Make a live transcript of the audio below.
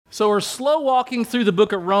So we're slow walking through the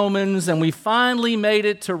book of Romans, and we finally made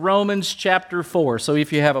it to Romans chapter 4. So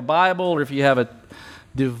if you have a Bible or if you have a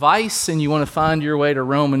device and you want to find your way to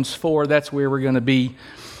Romans 4, that's where we're going to be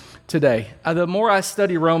today. The more I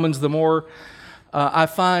study Romans, the more I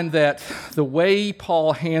find that the way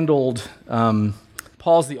Paul handled,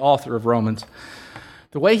 Paul's the author of Romans,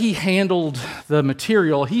 the way he handled the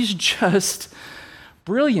material, he's just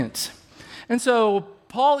brilliant. And so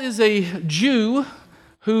Paul is a Jew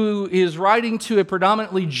who is writing to a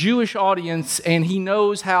predominantly Jewish audience, and he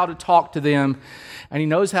knows how to talk to them, and he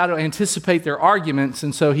knows how to anticipate their arguments,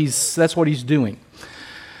 and so that's what he's doing.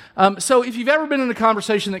 So if you've ever been in a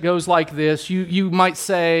conversation that goes like this, you might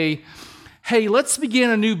say, hey, let's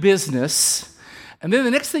begin a new business, and then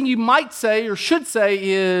the next thing you might say or should say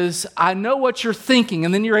is, I know what you're thinking,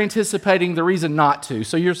 and then you're anticipating the reason not to.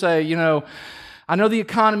 So you're saying, I know the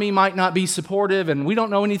economy might not be supportive, and we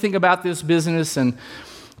don't know anything about this business, and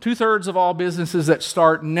 2/3 of all businesses that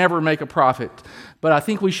start never make a profit, but I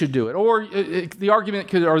think we should do it. Or the argument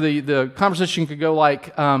could, or the conversation could go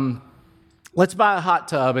like, let's buy a hot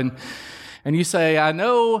tub, and you say, I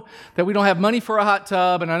know that we don't have money for a hot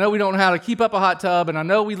tub, and I know we don't know how to keep up a hot tub, and I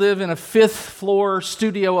know we live in a 5th floor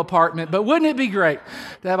studio apartment, but wouldn't it be great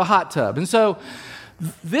to have a hot tub? And so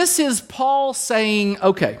this is Paul saying,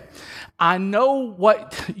 okay, I know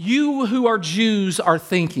what you who are Jews are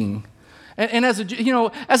thinking. And as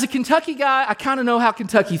a Kentucky guy, I kind of know how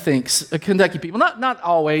Kentucky thinks, Kentucky people. Not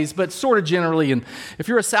always, but sort of generally. And if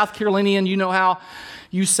you're a South Carolinian, you know how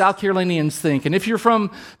you South Carolinians think. And if you're from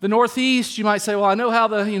the Northeast, you might say, well, I know how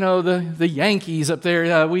the Yankees up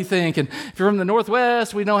there we think. And if you're from the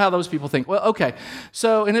Northwest, we know how those people think. Well, okay.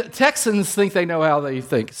 So, and Texans think they know how they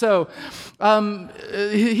think. So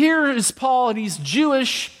here is Paul, and he's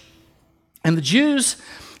Jewish, and the Jews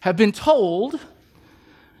have been told.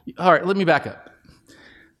 All right, let me back up.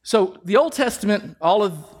 So the Old Testament, all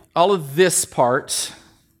of this part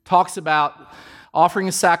talks about offering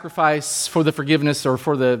a sacrifice for the forgiveness, or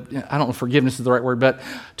I don't know if forgiveness is the right word, but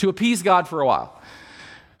to appease God for a while.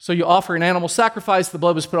 So you offer an animal sacrifice, the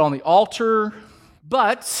blood was put on the altar,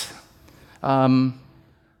 but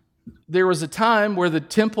there was a time where the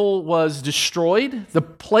temple was destroyed. The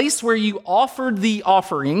place where you offered the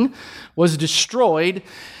offering was destroyed,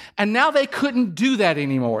 and now they couldn't do that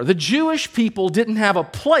anymore. The Jewish people didn't have a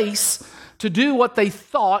place to do what they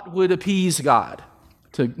thought would appease God,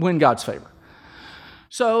 to win God's favor.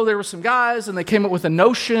 So there were some guys, and they came up with a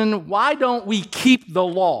notion, why don't we keep the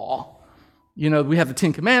law? We have the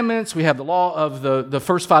 10 Commandments, we have the law of the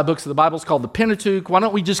first 5 books of the Bible, it's called the Pentateuch. Why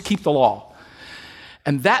don't we just keep the law?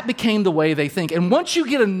 And that became the way they think. And once you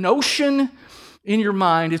get a notion in your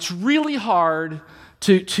mind, it's really hard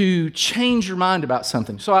to change your mind about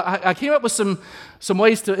something. So I came up with some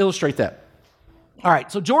ways to illustrate that. All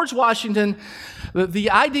right, so George Washington, the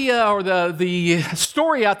idea or the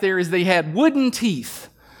story out there is they had wooden teeth.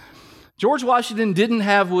 George Washington didn't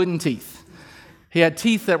have wooden teeth. He had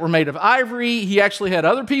teeth that were made of ivory. He actually had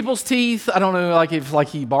other people's teeth. I don't know,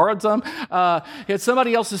 if he borrowed some. He had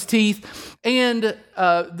somebody else's teeth. And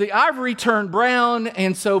the ivory turned brown,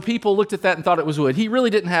 and so people looked at that and thought it was wood. He really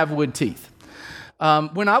didn't have wood teeth.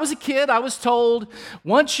 When I was a kid, I was told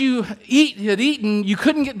once you had eaten, you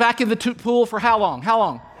couldn't get back in the pool for how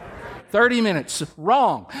long? 30 minutes.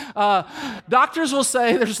 Wrong. Doctors will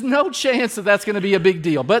say there's no chance that that's going to be a big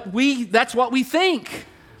deal, but that's what we think.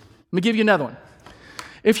 Let me give you another one.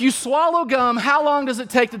 If you swallow gum, how long does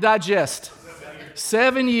it take to digest?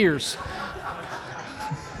 7 years.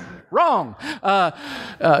 Wrong. Gum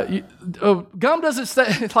doesn't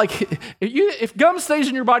stay, if gum stays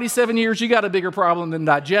in your body 7 years, you got a bigger problem than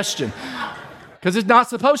digestion. Because it's not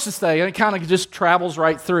supposed to stay, and it kind of just travels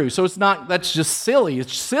right through. So that's just silly.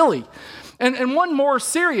 It's silly. And one more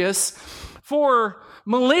serious, for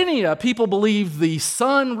millennia, people believed the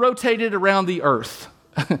sun rotated around the earth.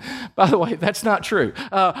 By the way, that's not true.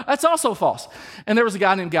 That's also false. And there was a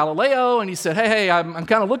guy named Galileo, and he said, hey, I'm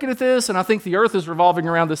kind of looking at this, and I think the earth is revolving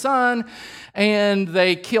around the sun, and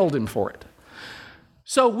they killed him for it.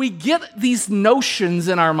 So we get these notions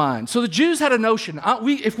in our mind. So the Jews had a notion.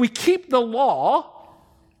 If we keep the law,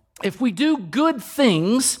 if we do good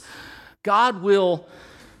things, God will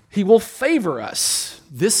favor us.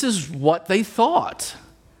 This is what they thought.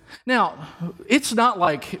 Now, it's not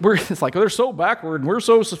like they're so backward and we're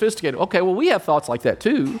so sophisticated. Okay, well, we have thoughts like that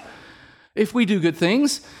too. If we do good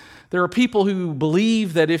things, there are people who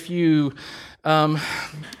believe that if you're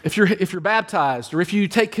baptized, or if you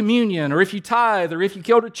take communion, or if you tithe, or if you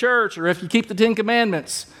go to church, or if you keep the 10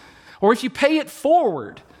 Commandments, or if you pay it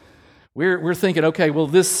forward, we're thinking, okay, well,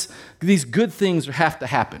 these good things have to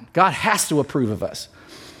happen. God has to approve of us.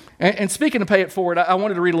 And speaking of pay it forward, I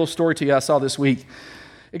wanted to read a little story to you I saw this week.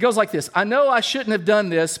 It goes like this. I know I shouldn't have done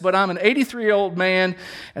this, but I'm an 83-year-old man,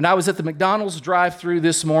 and I was at the McDonald's drive-thru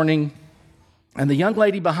this morning, and the young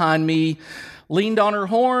lady behind me leaned on her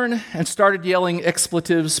horn and started yelling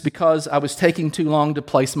expletives because I was taking too long to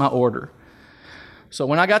place my order. So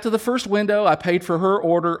when I got to the first window, I paid for her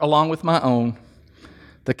order along with my own.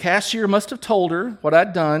 The cashier must have told her what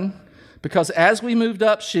I'd done, because as we moved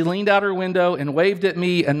up, she leaned out her window and waved at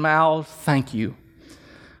me and mouthed, "Thank you."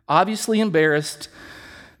 Obviously embarrassed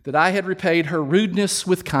that I had repaid her rudeness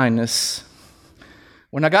with kindness.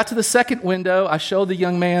 When I got to the second window, I showed the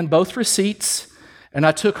young man both receipts, and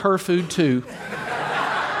I took her food too.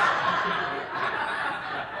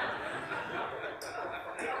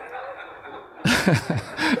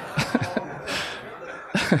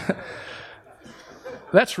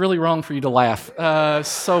 That's really wrong for you to laugh.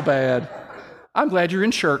 So bad. I'm glad you're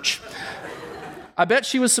in church. I bet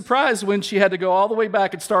she was surprised when she had to go all the way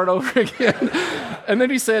back and start over again. And then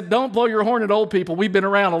he said, "Don't blow your horn at old people. We've been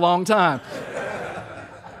around a long time."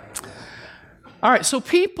 All right, so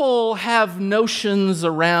people have notions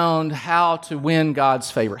around how to win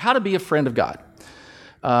God's favor, how to be a friend of God.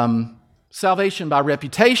 Salvation by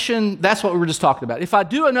reputation, that's what we were just talking about. If I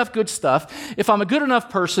do enough good stuff, if I'm a good enough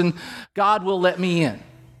person, God will let me in.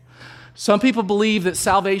 Some people believe that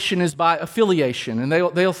salvation is by affiliation, and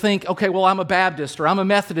they'll think, okay, well, I'm a Baptist, or I'm a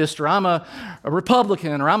Methodist, or I'm a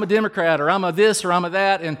Republican, or I'm a Democrat, or I'm a this, or I'm a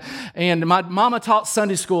that, and my mama taught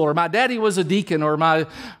Sunday school, or my daddy was a deacon, or my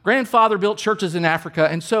grandfather built churches in Africa.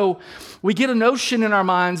 And so we get a notion in our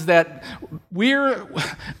minds that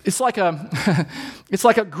it's like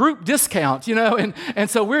a group discount, and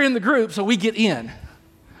so we're in the group, so we get in.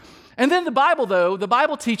 And then the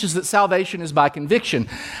Bible teaches that salvation is by conviction.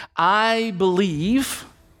 I believe,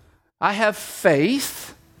 I have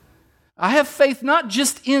faith not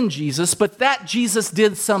just in Jesus, but that Jesus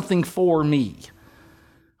did something for me.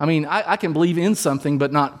 I mean, I can believe in something,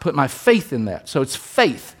 but not put my faith in that. So it's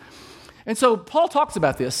faith. And so Paul talks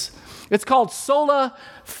about this. It's called sola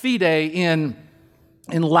fide in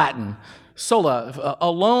Latin. Sola,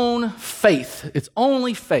 alone faith. It's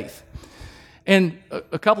only faith. And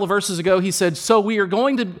a couple of verses ago, he said, so we are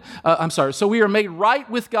made right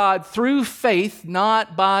with God through faith,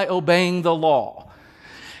 not by obeying the law.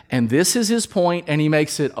 And this is his point, and he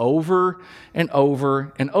makes it over and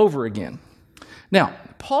over and over again. Now,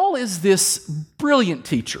 Paul is this brilliant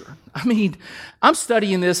teacher. I mean, I'm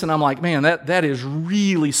studying this, and I'm like, man, that is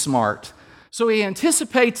really smart. So he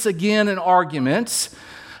anticipates again an argument.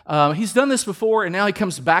 He's done this before, and now he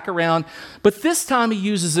comes back around, but this time he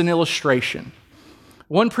uses an illustration.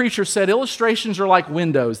 One preacher said illustrations are like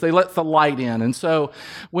windows. They let the light in. And so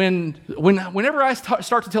whenever I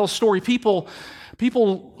start to tell a story, people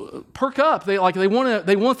perk up. They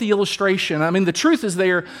want the illustration. I mean, the truth is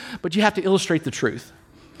there, but you have to illustrate the truth.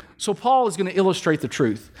 So Paul is going to illustrate the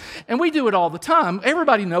truth. And we do it all the time.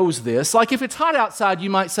 Everybody knows this. Like if it's hot outside, you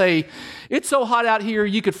might say, it's so hot out here,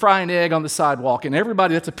 you could fry an egg on the sidewalk. And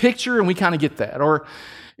everybody, that's a picture, and we kind of get that. Or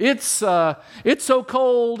it's so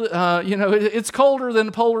cold, it's colder than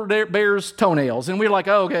the polar bear's toenails. And we're like,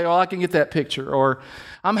 oh, okay, well, I can get that picture. Or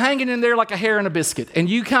I'm hanging in there like a hair in a biscuit. And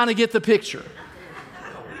you kind of get the picture.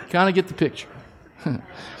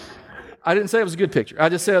 I didn't say it was a good picture. I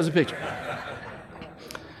just said it was a picture.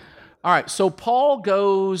 All right, so Paul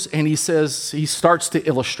goes and he starts to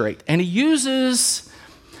illustrate. And he is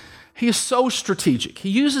so strategic. He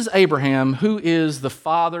uses Abraham, who is the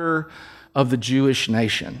father of the Jewish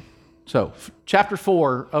nation. So, chapter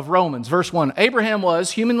 4 of Romans, verse 1. Abraham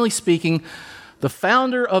was, humanly speaking, the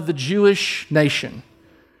founder of the Jewish nation.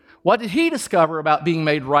 What did he discover about being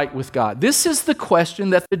made right with God? This is the question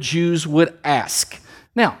that the Jews would ask.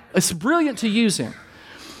 Now, it's brilliant to use him.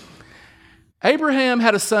 Abraham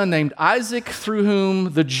had a son named Isaac, through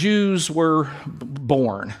whom the Jews were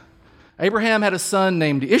born. Abraham had a son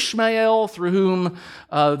named Ishmael, through whom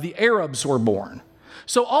the Arabs were born.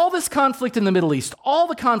 So all this conflict in the Middle East, all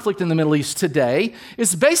the conflict in the Middle East today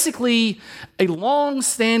is basically a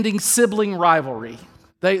long-standing sibling rivalry.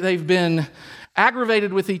 They've been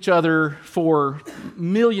aggravated with each other for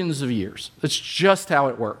millions of years. That's just how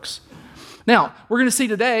it works. Now, we're going to see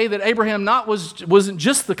today that Abraham wasn't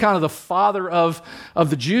just the kind of the father of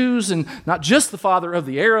the Jews and not just the father of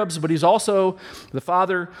the Arabs, but he's also the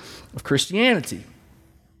father of Christianity.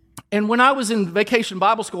 And when I was in Vacation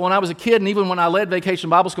Bible School, when I was a kid, and even when I led Vacation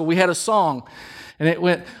Bible School, we had a song, and it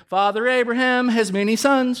went, Father Abraham has many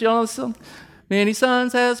sons. You know the song? Many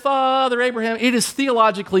sons has Father Abraham. It is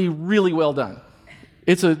theologically really well done.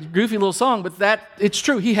 It's a goofy little song, but it's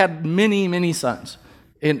true. He had many, many sons.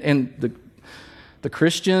 And The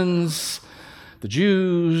Christians, the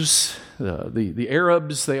Jews, the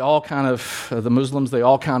Arabs, they all kind of, the Muslims, they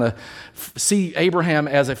all kind of see Abraham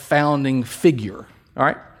as a founding figure. All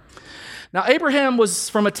right? Now, Abraham was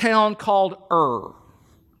from a town called Ur.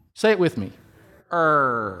 Say it with me.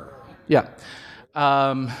 Ur. Yeah.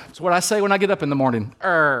 It's what I say when I get up in the morning.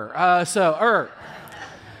 Ur.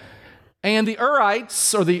 And the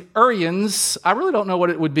Urites, or the Urians, I really don't know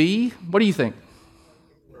what it would be. What do you think?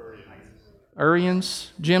 Urians?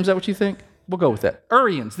 Jim, is that what you think? We'll go with that.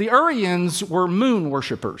 Urians. The Urians were moon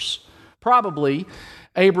worshipers. Probably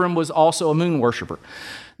Abram was also a moon worshiper.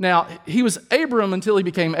 Now, he was Abram until he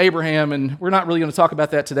became Abraham, and we're not really going to talk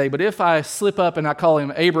about that today, but if I slip up and I call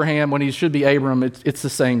him Abraham when he should be Abram, it's the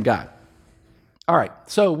same guy. All right,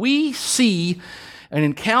 so we see an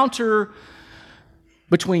encounter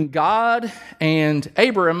between God and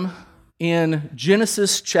Abram in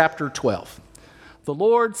Genesis chapter 12. The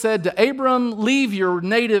Lord said to Abram, leave your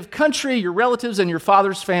native country, your relatives, and your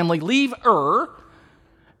father's family, leave Ur,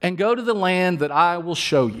 and go to the land that I will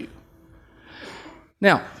show you.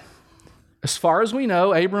 Now, as far as we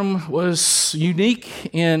know, Abram was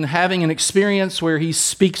unique in having an experience where he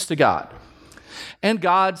speaks to God. And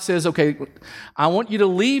God says, okay, I want you to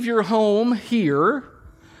leave your home here.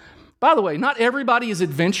 By the way, not everybody is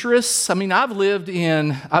adventurous. I mean, I've lived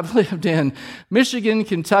in Michigan,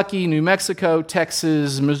 Kentucky, New Mexico,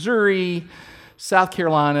 Texas, Missouri, South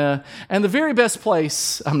Carolina, and the very best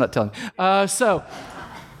place, I'm not telling you.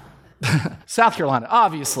 South Carolina,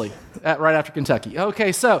 obviously, right after Kentucky.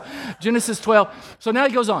 Okay, so Genesis 12. So now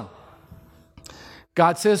he goes on.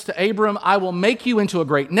 God says to Abram, I will make you into a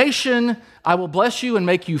great nation. I will bless you and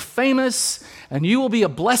make you famous, and you will be a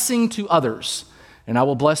blessing to others. And I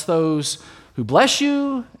will bless those who bless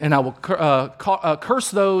you, and I will curse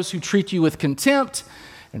those who treat you with contempt,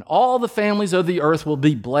 and all the families of the earth will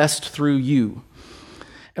be blessed through you.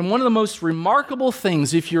 And one of the most remarkable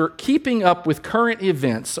things, if you're keeping up with current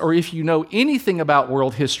events, or if you know anything about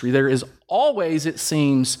world history, there is always, it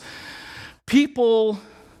seems,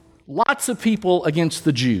 lots of people against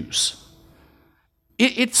the Jews.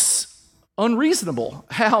 It's unreasonable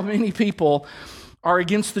how many people are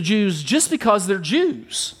against the Jews just because they're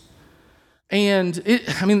Jews. And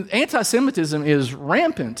anti-Semitism is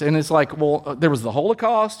rampant, and it's like, well, there was the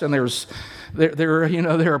Holocaust, and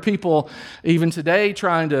there are people even today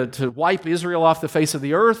trying to wipe Israel off the face of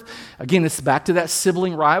the earth. Again, it's back to that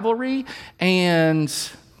sibling rivalry, and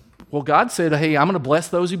well, God said, hey, I'm going to bless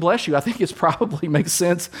those who bless you. I think it probably makes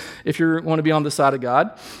sense if you want to be on the side of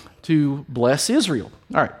God to bless Israel.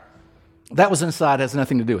 All right, that was an aside, has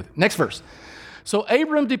nothing to do with it. Next verse. So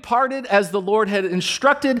Abram departed as the Lord had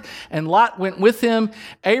instructed, and Lot went with him.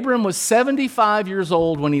 Abram was 75 years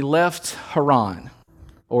old when he left Haran,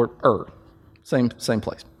 or Ur, same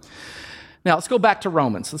place. Now let's go back to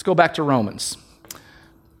Romans.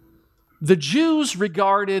 The Jews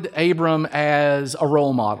regarded Abram as a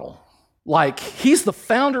role model. Like, he's the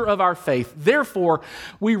founder of our faith. Therefore,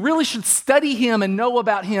 we really should study him and know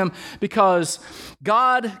about him because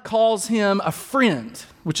God calls him a friend,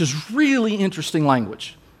 which is really interesting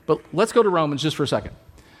language. But let's go to Romans just for a second.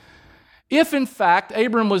 If, in fact,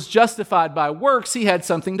 Abram was justified by works, he had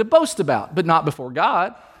something to boast about, but not before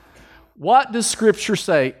God. What does Scripture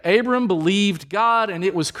say? Abram believed God, and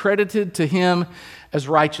it was credited to him as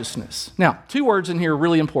righteousness. Now, two words in here are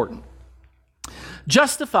really important.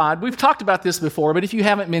 Justified, we've talked about this before, but if you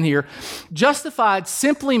haven't been here, justified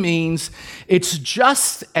simply means it's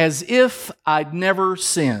just as if I'd never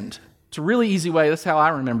sinned. It's a really easy way, that's how I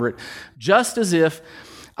remember it. Just as if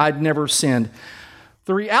I'd never sinned.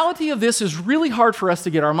 The reality of this is really hard for us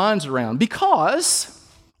to get our minds around because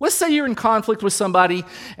let's say you're in conflict with somebody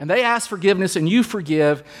and they ask forgiveness and you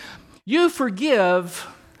forgive. You forgive,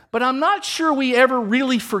 but I'm not sure we ever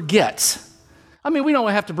really forget. I mean, we don't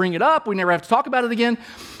have to bring it up. We never have to talk about it again.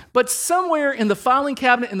 But somewhere in the filing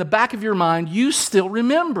cabinet in the back of your mind, you still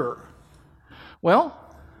remember. Well,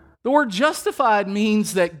 the word justified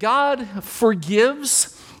means that God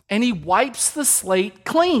forgives and he wipes the slate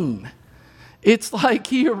clean. It's like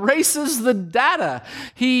he erases the data.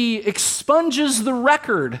 He expunges the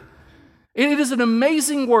record. It is an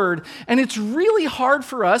amazing word, and it's really hard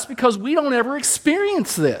for us because we don't ever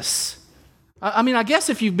experience this. I mean, I guess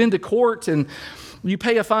if you've been to court and you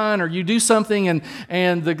pay a fine or you do something and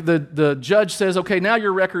the judge says, okay, now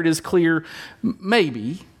your record is clear,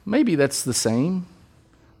 maybe that's the same.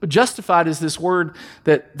 But justified is this word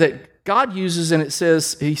that God uses, and he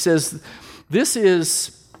says, this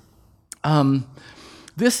is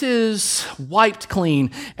wiped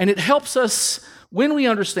clean. And it helps us, when we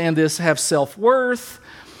understand this, have self-worth.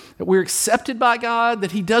 that we're accepted by God,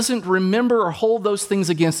 that he doesn't remember or hold those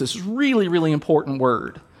things against us. Really, really important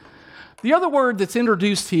word. The other word that's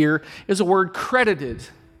introduced here is a word credited.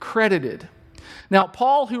 Credited. Now,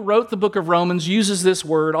 Paul, who wrote the book of Romans, uses this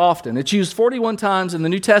word often. It's used 41 times in the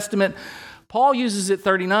New Testament. Paul uses it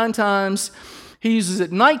 39 times. He uses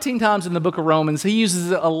it 19 times in the book of Romans. He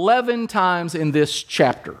uses it 11 times in this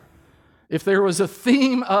chapter. If there was a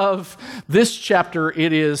theme of this chapter,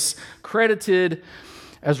 it is credited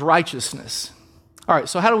as righteousness. All right,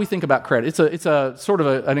 so how do we think about credit? It's a sort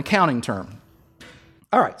of an accounting term.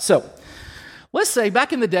 All right, so let's say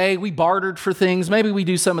back in the day we bartered for things. Maybe we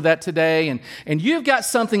do some of that today, and you've got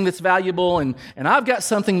something that's valuable, and I've got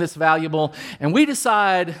something that's valuable, and we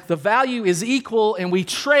decide the value is equal, and we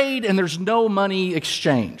trade, and there's no money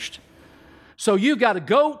exchanged. So you've got a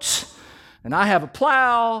goat, and I have a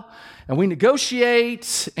plow, and we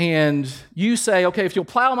negotiate, and you say, okay, if you'll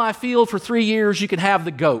plow my field for 3 years, you can have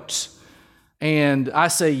the goat. And I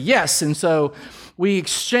say yes, and so I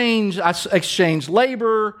exchange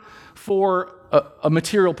labor for a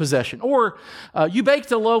material possession. Or you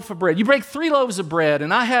baked a loaf of bread. You break 3 loaves of bread,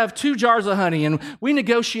 and I have 2 jars of honey, and we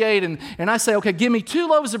negotiate, and I say, okay, give me 2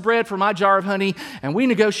 loaves of bread for my jar of honey, and we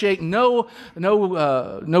negotiate. No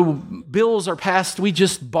bills are passed. We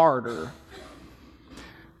just barter.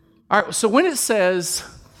 All right, so when it says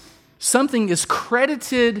something is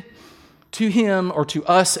credited to him or to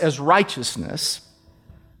us as righteousness,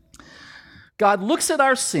 God looks at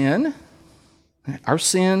our sin.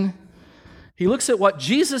 He looks at what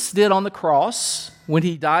Jesus did on the cross when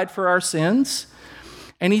he died for our sins,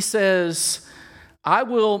 and he says, I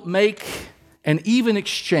will make an even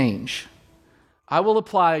exchange. I will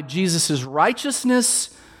apply Jesus'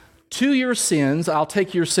 righteousness to your sins. I'll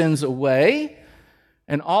take your sins away,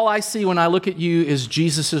 and all I see when I look at you is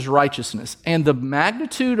Jesus' righteousness. And the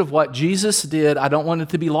magnitude of what Jesus did, I don't want it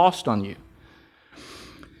to be lost on you.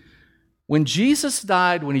 When Jesus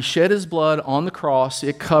died, when he shed his blood on the cross,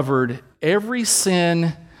 it covered every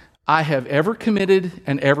sin I have ever committed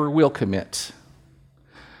and ever will commit.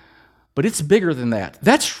 But it's bigger than that.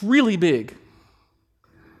 That's really big.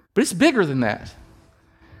 But it's bigger than that.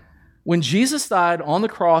 When Jesus died on the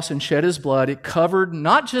cross and shed his blood, it covered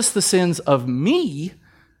not just the sins of me,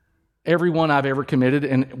 every one I've ever committed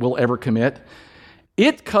and will ever commit.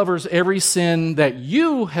 It covers every sin that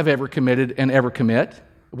you have ever committed and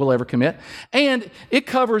will ever commit. And it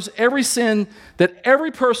covers every sin that every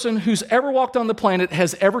person who's ever walked on the planet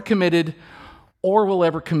has ever committed or will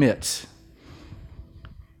ever commit.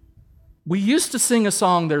 We used to sing a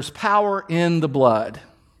song, "There's Power in the Blood."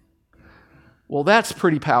 Well, that's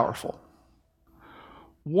pretty powerful.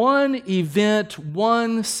 One event,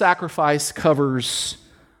 one sacrifice covers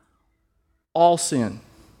all sin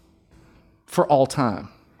for all time.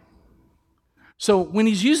 So when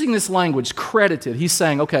he's using this language, credited, he's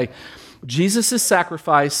saying, okay, Jesus'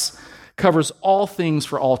 sacrifice covers all things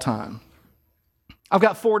for all time. I've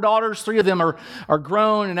got 4 daughters. 3 of them are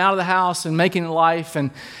grown and out of the house and making a life.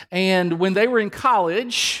 And when they were in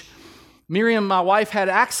college, Miriam, my wife, had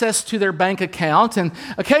access to their bank account, and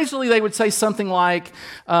occasionally they would say something like,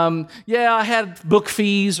 yeah, I had book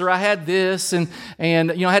fees, or I had this, and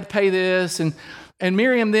I had to pay this, and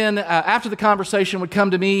Miriam then, after the conversation, would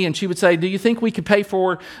come to me, and she would say, do you think we could pay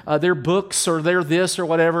for their books, or their this, or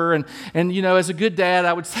whatever? And as a good dad,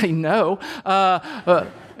 I would say no.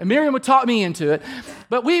 And Miriam would talk me into it,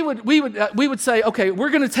 but we would say, okay, we're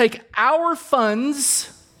going to take our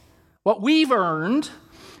funds, what we've earned,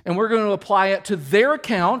 and we're going to apply it to their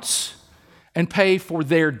accounts and pay for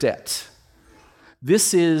their debt.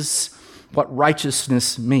 This is what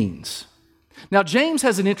righteousness means. Now, James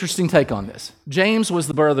has an interesting take on this. James was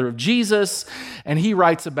the brother of Jesus, and he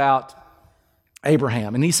writes about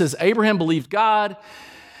Abraham. And he says, Abraham believed God,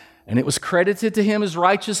 and it was credited to him as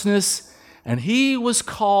righteousness, and he was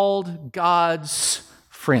called God's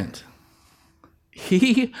friend.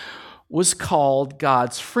 He was called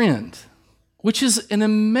God's friend, which is an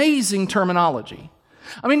amazing terminology.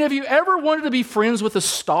 I mean, have you ever wanted to be friends with a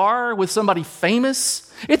star, with somebody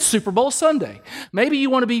famous? It's Super Bowl Sunday. Maybe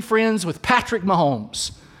you want to be friends with Patrick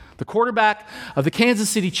Mahomes, the quarterback of the Kansas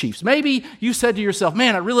City Chiefs. Maybe you said to yourself,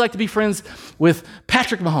 man, I'd really like to be friends with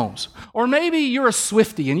Patrick Mahomes. Or maybe you're a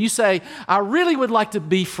Swiftie and you say, I really would like to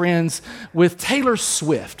be friends with Taylor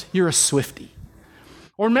Swift. You're a Swiftie.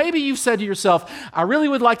 Or maybe you've said to yourself, I really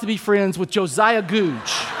would like to be friends with Josiah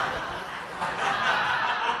Googe.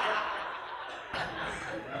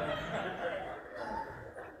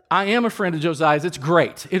 I am a friend of Josiah's. It's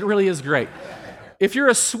great. It really is great. If you're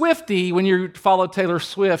a Swiftie, when you follow Taylor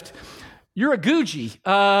Swift, You're a Googie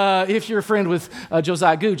if you're a friend with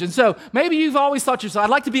Josiah Googe. And so maybe you've always thought to yourself, I'd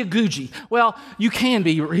like to be a Googie. Well, you can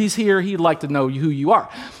be. He's here. He'd like to know who you are.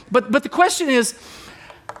 But the question is,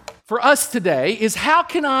 for us today, is how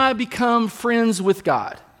can I become friends with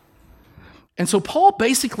God? And so Paul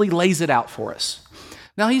basically lays it out for us.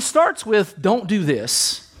 Now he starts with, don't do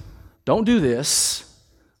this, don't do this,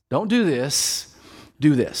 don't do this,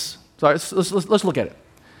 do this. So let's look at it.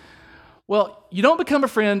 Well, you don't become a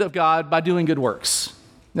friend of God by doing good works.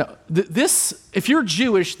 Now, if you're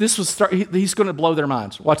Jewish, he's going to blow their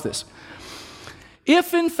minds. Watch this.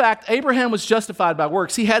 If, in fact, Abraham was justified by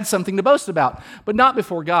works, he had something to boast about, but not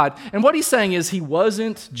before God. And what he's saying is he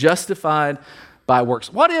wasn't justified by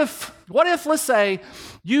works. What if, let's say,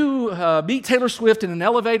 you meet Taylor Swift in an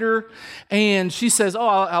elevator, and she says, "Oh,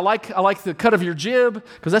 I like the cut of your jib,"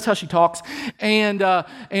 because that's how she talks, and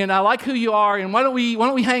I like who you are, and why don't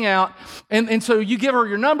we hang out? And so you give her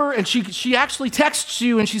your number, and she actually texts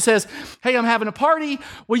you, and she says, "Hey, I'm having a party.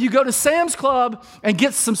 Will you go to Sam's Club and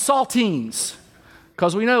get some saltines?"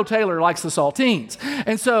 Because we know Taylor likes the saltines.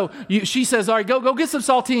 And so she says, all right, go get some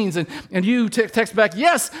saltines. And you text back,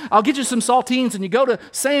 yes, I'll get you some saltines. And you go to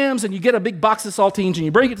Sam's and you get a big box of saltines and you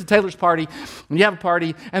bring it to Taylor's party and you have a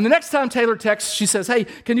party. And the next time Taylor texts, she says, hey,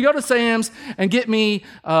 can you go to Sam's and get me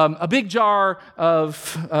a big jar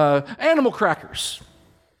of animal crackers?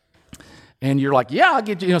 And you're like, yeah, I'll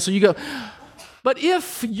get you. So you go. But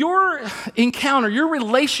if your encounter, your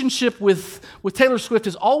relationship with Taylor Swift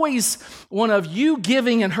is always one of you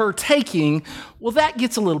giving and her taking, well, that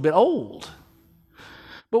gets a little bit old.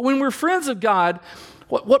 But when we're friends of God,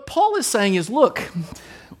 what Paul is saying is, look,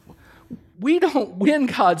 we don't win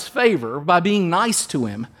God's favor by being nice to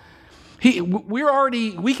him.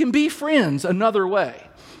 We can be friends another way.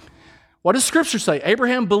 What does Scripture say?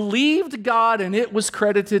 Abraham believed God and it was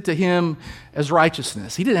credited to him as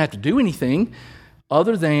righteousness. He didn't have to do anything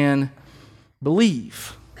other than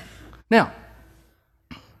believe. Now,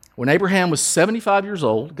 when Abraham was 75 years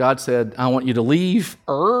old, God said, I want you to leave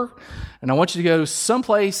Ur, and I want you to go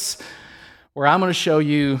someplace where I'm going to show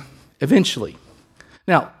you eventually.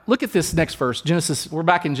 Now, look at this next verse, Genesis. We're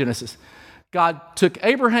back in Genesis. God took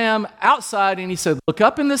Abraham outside and he said, look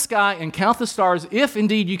up in the sky and count the stars, if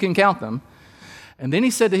indeed you can count them. And then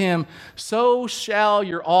he said to him, so shall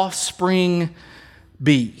your offspring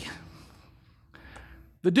be.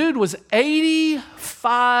 The dude was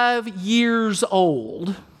 85 years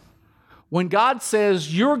old when God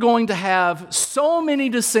says you're going to have so many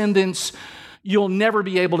descendants, you'll never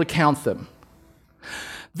be able to count them.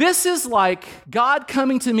 This is like God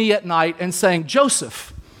coming to me at night and saying,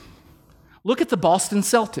 Joseph, look at the Boston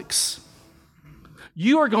Celtics.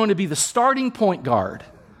 You are going to be the starting point guard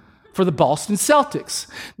for the Boston Celtics.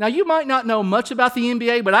 Now, you might not know much about the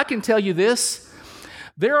NBA, but I can tell you this.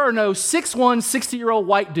 There are no 6'1", 60-year-old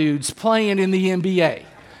white dudes playing in the NBA.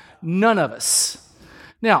 None of us.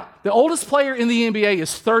 Now, the oldest player in the NBA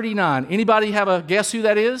is 39. Anybody have a guess who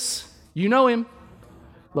that is? You know him.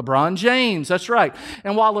 LeBron James, that's right.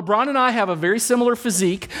 And while LeBron and I have a very similar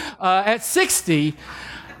physique, at 60,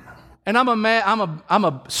 and I'm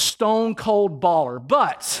a stone cold baller,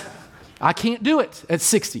 but I can't do it at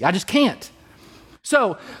 60. I just can't.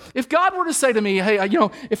 So if God were to say to me, hey,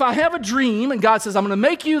 if I have a dream and God says, I'm going to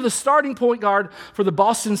make you the starting point guard for the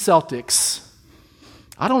Boston Celtics,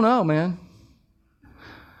 I don't know, man.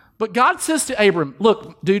 But God says to Abram,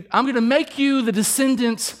 look, dude, I'm going to make you the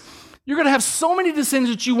descendants. You're going to have so many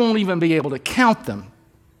descendants you won't even be able to count them.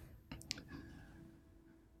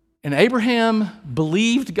 And Abraham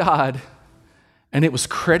believed God, and it was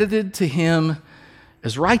credited to him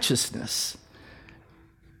as righteousness.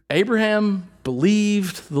 Abraham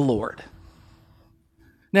believed the Lord.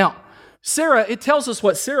 Now, Sarah, it tells us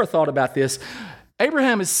what Sarah thought about this.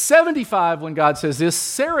 Abraham is 75 when God says this.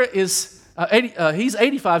 Sarah is, he's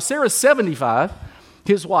 85. Sarah's 75,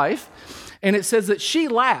 his wife. And it says that she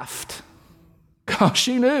laughed. Gosh,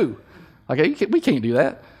 she knew. Like, we can't do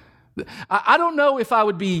that. I don't know if I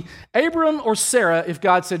would be Abram or Sarah if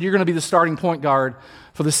God said, you're going to be the starting point guard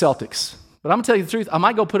for the Celtics. But I'm going to tell you the truth, I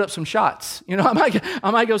might go put up some shots.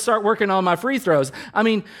 I might go start working on my free throws. I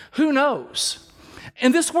mean, who knows?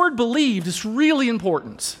 And this word believed is really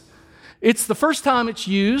important. It's the first time it's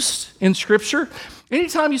used in Scripture.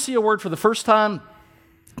 Anytime you see a word for the first time,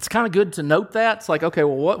 it's kind of good to note that. It's like, okay,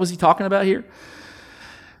 well, what was he talking about here?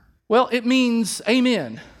 Well, it means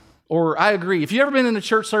amen. Or I agree. If you've ever been in a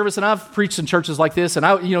church service, and I've preached in churches like this,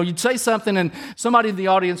 and you'd say something, and somebody in the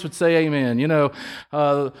audience would say, "Amen."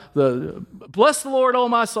 Bless the Lord, oh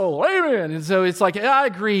my soul, amen. And so it's like, I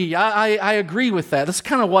agree. I agree with that. That's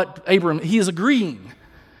kind of what Abram, he is agreeing.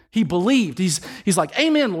 He believed. He's like,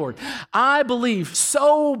 amen, Lord. I believe,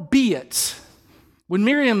 so be it. When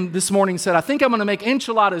Miriam this morning said, I think I'm going to make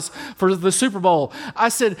enchiladas for the Super Bowl, I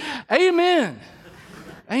said, amen.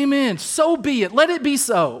 Amen. So be it. Let it be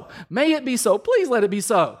so. May it be so. Please let it be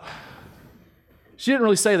so. She didn't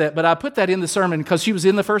really say that, but I put that in the sermon because she was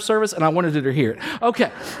in the first service and I wanted her to hear it.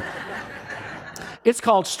 Okay. It's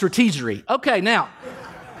called strategery. Okay, now,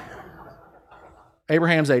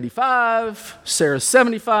 Abraham's 85, Sarah's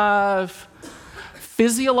 75.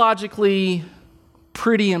 Physiologically,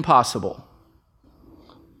 pretty impossible.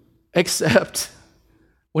 Except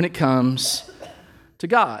when it comes to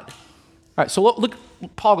God. All right, so look,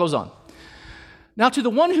 Paul goes on. Now, to the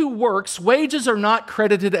one who works, wages are not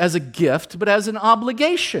credited as a gift, but as an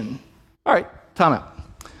obligation. All right, time out.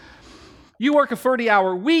 You work a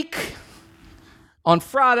 30-hour week. On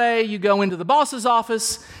Friday, you go into the boss's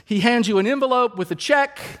office. He hands you an envelope with a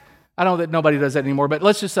check. I know that nobody does that anymore, but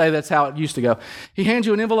let's just say that's how it used to go. He hands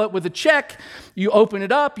you an envelope with a check. You open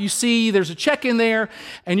it up. You see there's a check in there,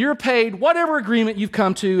 and you're paid whatever agreement you've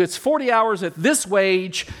come to. It's 40 hours at this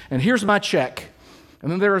wage, and here's my check.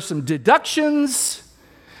 And then there are some deductions,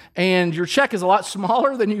 and your check is a lot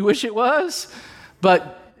smaller than you wish it was.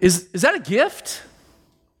 But is that a gift?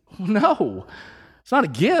 No, it's not a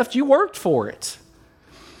gift. You worked for it.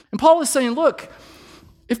 And Paul is saying, look,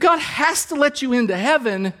 if God has to let you into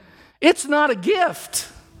heaven, it's not a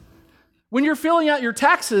gift. When you're filling out your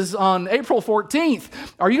taxes on April 14th,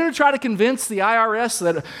 are you going to try to convince the IRS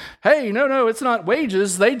that, hey, no, it's not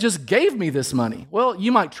wages. They just gave me this money. Well,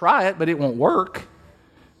 you might try it, but it won't work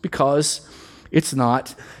because it's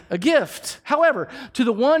not a gift. However, to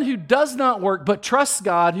the one who does not work but trusts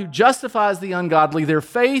God, who justifies the ungodly, their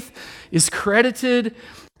faith is credited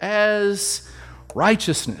as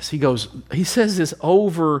righteousness. He says this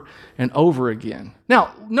over and over again.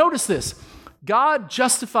 Now, notice this. God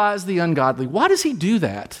justifies the ungodly. Why does he do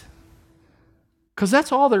that? Because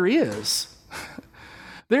that's all there is.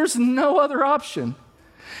 There's no other option.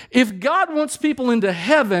 If God wants people into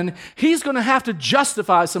heaven, he's going to have to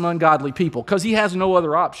justify some ungodly people because he has no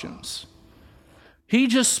other options.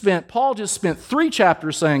 Paul just spent 3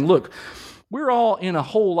 chapters saying, look, we're all in a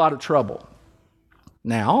whole lot of trouble.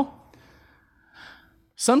 Now,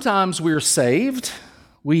 sometimes we're saved.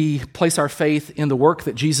 We place our faith in the work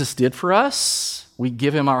that Jesus did for us. We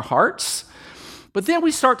give him our hearts. But then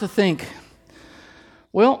we start to think,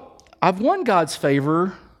 well, I've won God's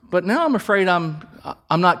favor, but now I'm afraid I'm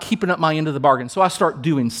not keeping up my end of the bargain. So I start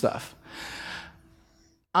doing stuff.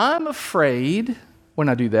 I'm afraid, when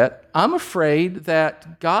I do that, I'm afraid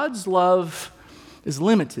that God's love is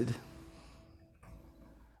limited.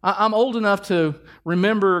 I'm old enough to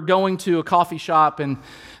remember going to a coffee shop and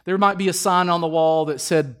there might be a sign on the wall that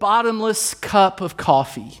said, bottomless cup of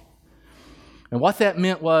coffee. And what that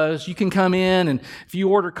meant was you can come in and if you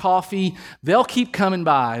order coffee, they'll keep coming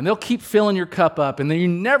by and they'll keep filling your cup up and then it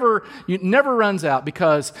never runs out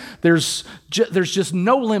because there's just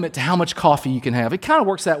no limit to how much coffee you can have. It kind of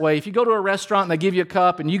works that way. If you go to a restaurant and they give you a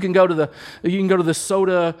cup and you can go to the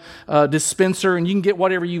soda dispenser and you can get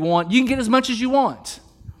whatever you want, you can get as much as you want.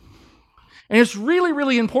 And it's really,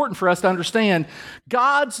 really important for us to understand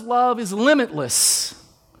God's love is limitless.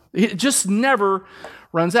 It just never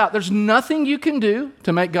runs out. There's nothing you can do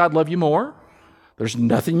to make God love you more. There's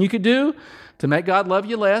nothing you could do to make God love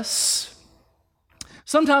you less.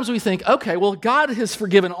 Sometimes we think, okay, well, God has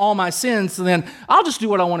forgiven all my sins, and then I'll just do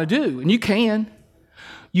what I want to do. And you can.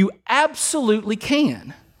 You absolutely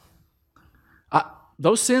can.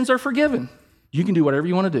 Those sins are forgiven. You can do whatever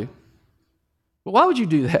you want to do. But why would you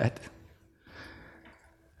do that?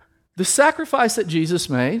 The sacrifice that Jesus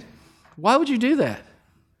made, why would you do that?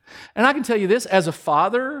 And I can tell you this, as a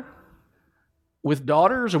father with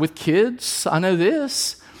daughters or with kids, I know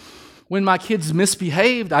this. When my kids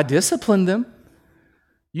misbehaved, I disciplined them.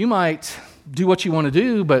 You might do what you want to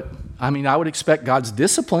do, but I would expect God's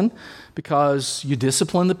discipline because you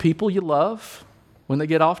discipline the people you love when they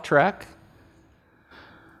get off track.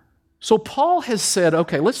 So Paul has said,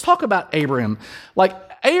 okay, let's talk about Abraham. Like,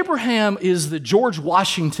 Abraham is the George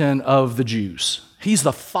Washington of the Jews. He's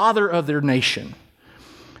the father of their nation.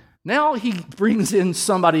 Now he brings in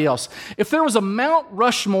somebody else. If there was a Mount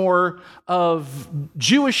Rushmore of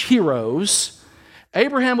Jewish heroes,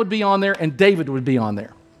 Abraham would be on there and David would be on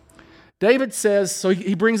there. David says, so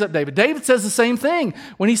he brings up David. David says the same thing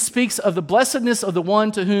when he speaks of the blessedness of the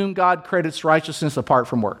one to whom God credits righteousness apart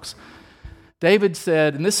from works. David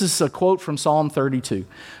said, and this is a quote from Psalm 32,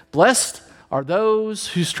 "Blessed are those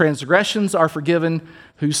whose transgressions are forgiven,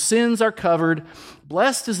 whose sins are covered.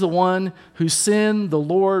 Blessed is the one whose sin the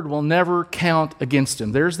Lord will never count against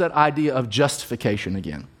him." There's that idea of justification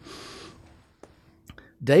again.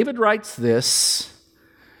 David writes this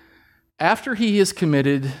after he has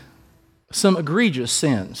committed some egregious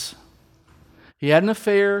sins. He had an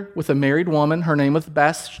affair with a married woman. Her name was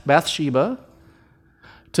Bathsheba.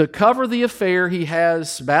 To cover the affair, he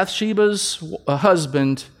has Bathsheba's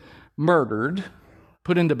husband murdered,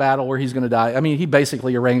 put into battle where he's going to die. I mean, he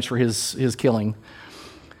basically arranged for his killing.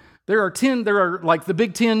 There are like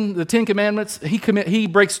the Ten Commandments. He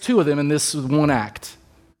breaks 2 of them in this one act,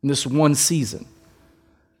 in this one season.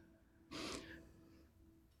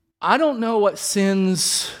 I don't know what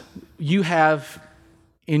sins you have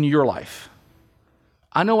in your life.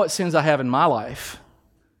 I know what sins I have in my life.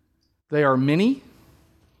 They are many.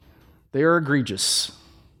 They are egregious.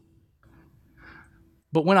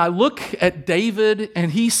 But when I look at David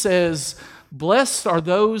and he says, "Blessed are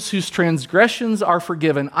those whose transgressions are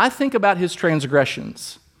forgiven," I think about his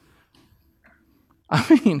transgressions.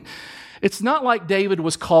 I mean, it's not like David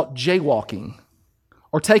was caught jaywalking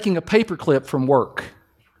or taking a paperclip from work.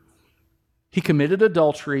 He committed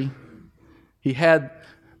adultery. He had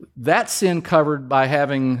that sin covered by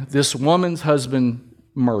having this woman's husband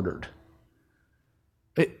murdered.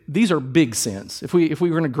 These are big sins. If we were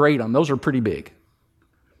going to grade them, those are pretty big.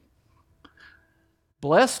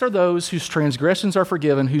 Blessed are those whose transgressions are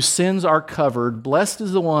forgiven, whose sins are covered. Blessed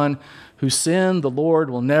is the one whose sin the Lord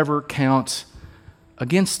will never count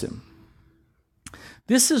against him.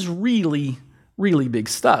 This is really, really big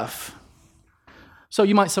stuff. So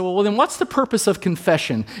you might say, well, then what's the purpose of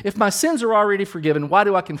confession? If my sins are already forgiven, why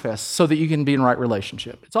do I confess? So that you can be in right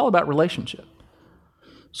relationship. It's all about relationship.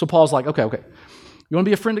 So Paul's like, okay. You want to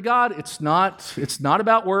be a friend of God? It's not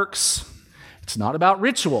about works. It's not about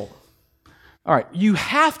ritual. All right, you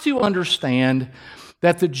have to understand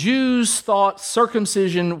that the Jews thought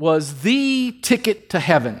circumcision was the ticket to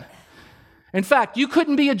heaven. In fact, you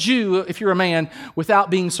couldn't be a Jew if you're a man without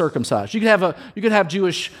being circumcised. You could have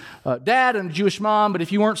Jewish dad and a Jewish mom, but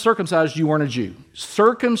if you weren't circumcised, you weren't a Jew.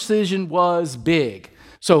 Circumcision was big.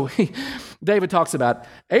 So David talks about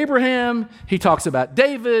Abraham, he talks about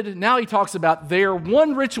David, now he talks about their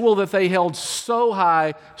one ritual that they held so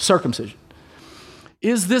high, circumcision.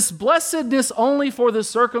 Is this blessedness only for the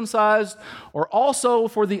circumcised or also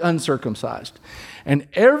for the uncircumcised? And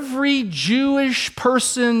every Jewish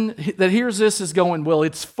person that hears this is going, well,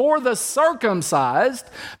 it's for the circumcised.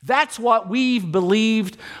 That's what we've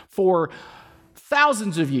believed for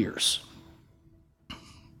thousands of years.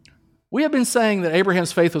 We have been saying that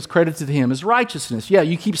Abraham's faith was credited to him as righteousness. Yeah,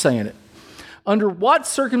 you keep saying it. Under what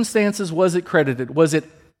circumstances was it credited? Was it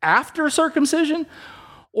after circumcision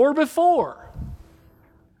or before?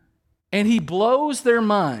 And he blows their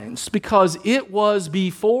minds because it was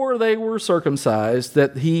before they were circumcised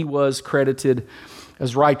that he was credited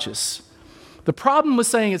as righteous. The problem with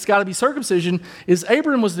saying it's got to be circumcision is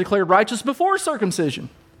Abraham was declared righteous before circumcision.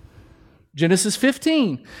 Genesis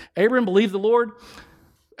 15, Abraham believed the Lord.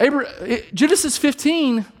 Genesis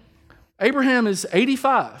 15, Abraham is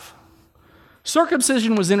 85.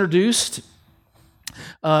 Circumcision was introduced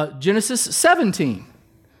Genesis 17,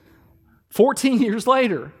 14 years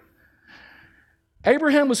later.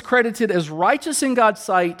 Abraham was credited as righteous in God's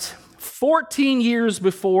sight 14 years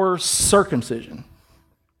before circumcision.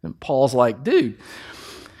 And Paul's like, dude,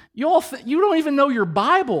 you don't even know your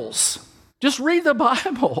Bibles. Just read the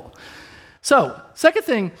Bible. So, second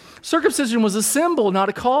thing, circumcision was a symbol, not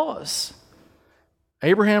a cause.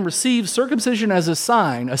 Abraham received circumcision as a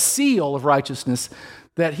sign, a seal of righteousness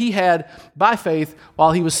that he had by faith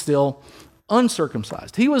while he was still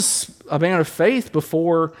uncircumcised. He was a man of faith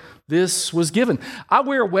before this was given. I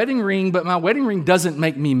wear a wedding ring, but my wedding ring doesn't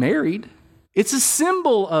make me married. It's a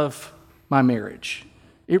symbol of my marriage.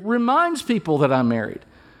 It reminds people that I'm married.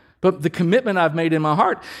 But the commitment I've made in my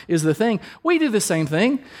heart is the thing. We do the same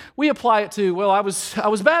thing. We apply it to, well, I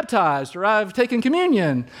was baptized or I've taken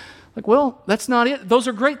communion. Like, well, that's not it. Those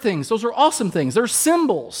are great things. Those are awesome things. They're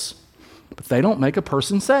symbols, but they don't make a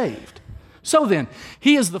person saved. So then,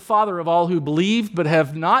 he is the father of all who believe but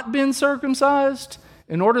have not been circumcised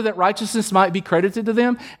in order that righteousness might be credited to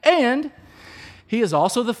them. And he is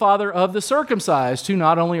also the father of the circumcised, who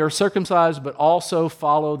not only are circumcised, but also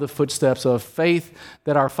follow the footsteps of faith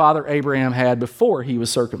that our father Abraham had before he was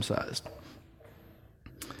circumcised.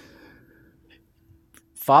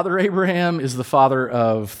 Father Abraham is the father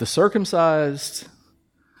of the circumcised,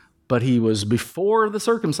 but he was before the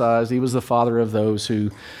circumcised. He was the father of those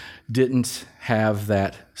who didn't have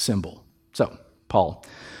that symbol. So, Paul,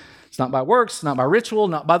 it's not by works, not by ritual,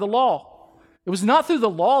 not by the law. It was not through the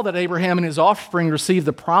law that Abraham and his offspring received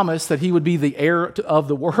the promise that he would be the heir of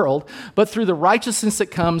the world, but through the righteousness that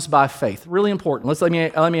comes by faith. Really important. Let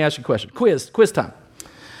me ask you a question. Quiz time.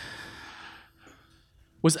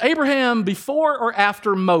 Was Abraham before or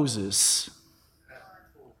after Moses?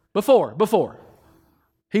 Before.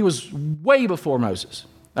 He was way before Moses.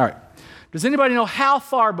 All right. Does anybody know how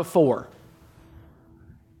far before?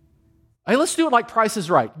 Hey, let's do it like Price is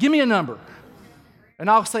Right. Give me a number, and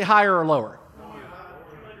I'll say higher or lower.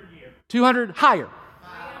 200, higher.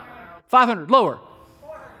 500, lower.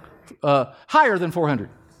 Higher than 400.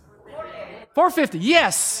 450,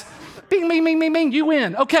 yes. Bing, bing, bing, bing, bing, you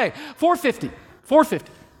win. Okay, 450.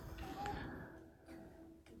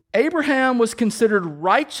 Abraham was considered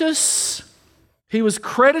righteous. He was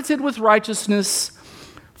credited with righteousness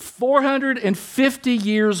 450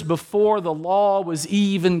 years before the law was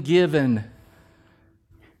even given.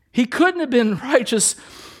 He couldn't have been righteous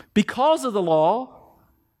because of the law,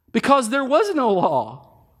 because there was no law.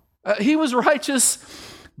 He was righteous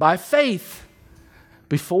by faith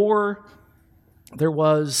before there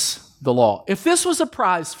was the law. If this was a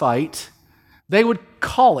prize fight, they would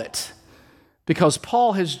call it, because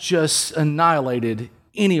Paul has just annihilated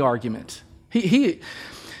any argument.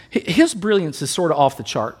 His brilliance is sort of off the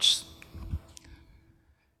charts.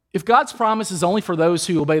 If God's promise is only for those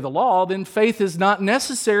who obey the law, then faith is not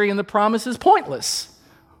necessary and the promise is pointless.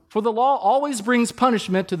 For the law always brings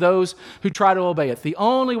punishment to those who try to obey it. The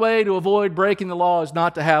only way to avoid breaking the law is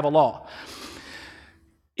not to have a law.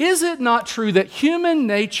 Is it not true that human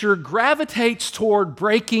nature gravitates toward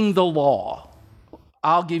breaking the law?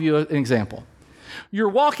 I'll give you an example. You're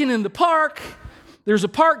walking in the park. There's a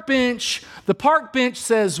park bench. The park bench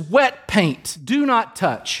says wet paint, do not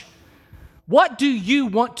touch. What do you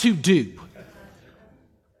want to do?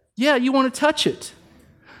 Yeah, you want to touch it.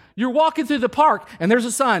 You're walking through the park and there's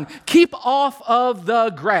a sign, keep off of the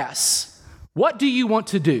grass. What do you want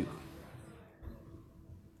to do?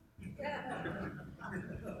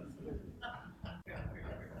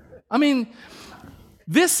 I mean,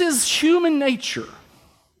 this is human nature.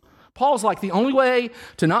 Paul's like, the only way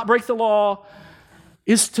to not break the law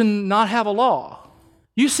is to not have a law.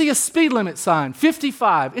 You see a speed limit sign,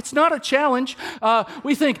 55. It's not a challenge.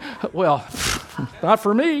 We think, well, not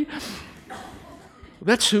for me.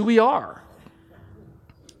 That's who we are.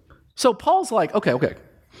 So Paul's like, okay.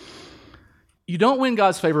 You don't win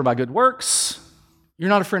God's favor by good works. You're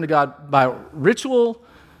not a friend of God by ritual.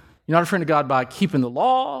 You're not a friend of God by keeping the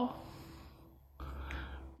law.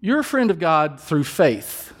 You're a friend of God through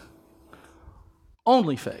faith.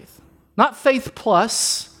 Only faith. Not faith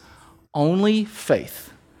plus, only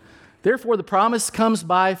faith. Therefore, the promise comes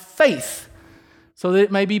by faith, so that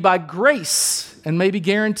it may be by grace and may be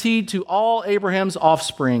guaranteed to all Abraham's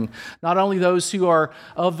offspring, not only those who are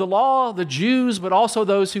of the law, the Jews, but also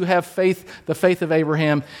those who have faith, the faith of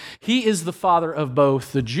Abraham. He is the father of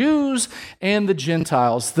both the Jews and the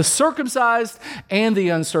Gentiles, the circumcised and the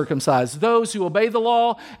uncircumcised, those who obey the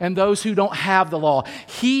law and those who don't have the law.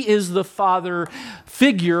 He is the father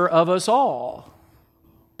figure of us all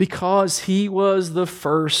because he was the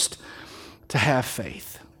first to have faith.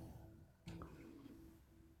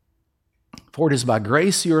 For it is by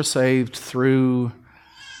grace you are saved through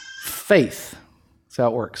faith. That's how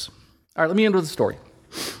it works. All right, let me end with a story.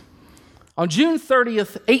 On June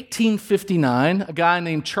 30th, 1859, a guy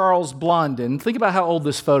named Charles Blondin, think about how old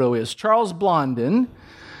this photo is. Charles Blondin,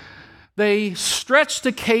 they stretched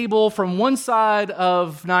a cable from one side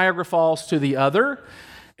of Niagara Falls to the other,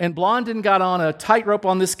 and Blondin got on a tightrope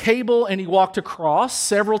on this cable, and he walked across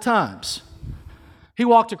several times. He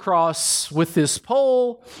walked across with this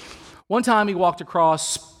pole. One time he walked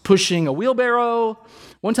across pushing a wheelbarrow.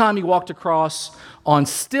 One time he walked across on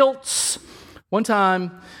stilts. One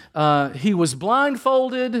time he was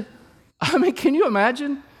blindfolded. I mean, can you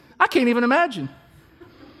imagine? I can't even imagine.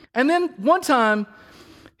 And then one time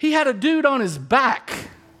he had a dude on his back.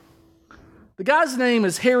 The guy's name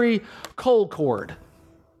is Harry Colcord.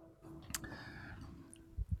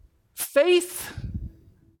 Faith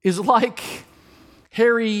is like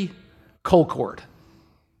Harry Colcord.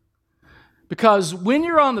 Because when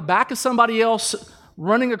you're on the back of somebody else,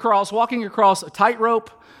 walking across a tightrope,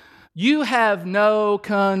 you have no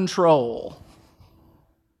control.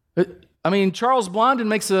 I mean, Charles Blondin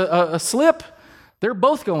makes a slip, they're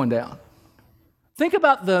both going down. Think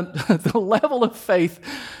about the level of faith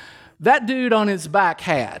that dude on his back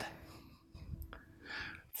had.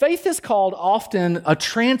 Faith is called often a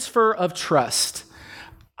transfer of trust.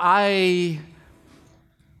 I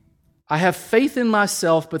have faith in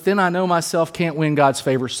myself, but then I know myself can't win God's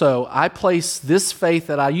favor. So I place this faith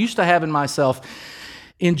that I used to have in myself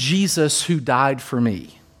in Jesus who died for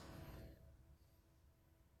me.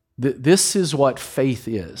 This is what faith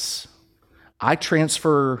is. I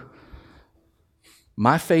transfer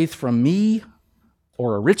my faith from me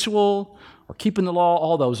or a ritual or keeping the law,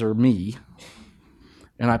 all those are me.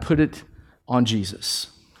 And I put it on Jesus.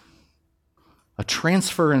 A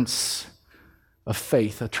transference of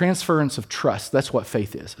faith, a transference of trust. That's what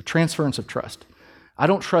faith is, a transference of trust. I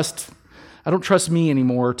don't trust me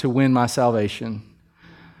anymore to win my salvation.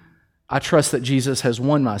 I trust that Jesus has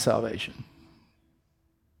won my salvation.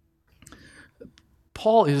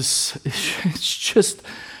 Paul it's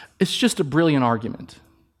just a brilliant argument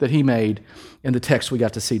that he made in the text we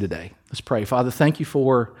got to see today. Let's pray. Father, thank you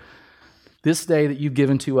for this day that you've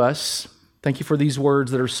given to us. Thank you for these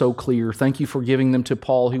words that are so clear. Thank you for giving them to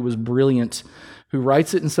Paul, who was brilliant, who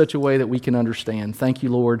writes it in such a way that we can understand. Thank you,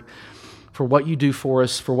 Lord, for what you do for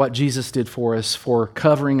us, for what Jesus did for us, for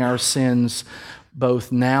covering our sins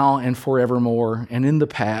both now and forevermore. And in the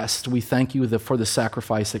past, we thank you for the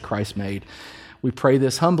sacrifice that Christ made. We pray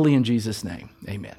this humbly in Jesus' name. Amen.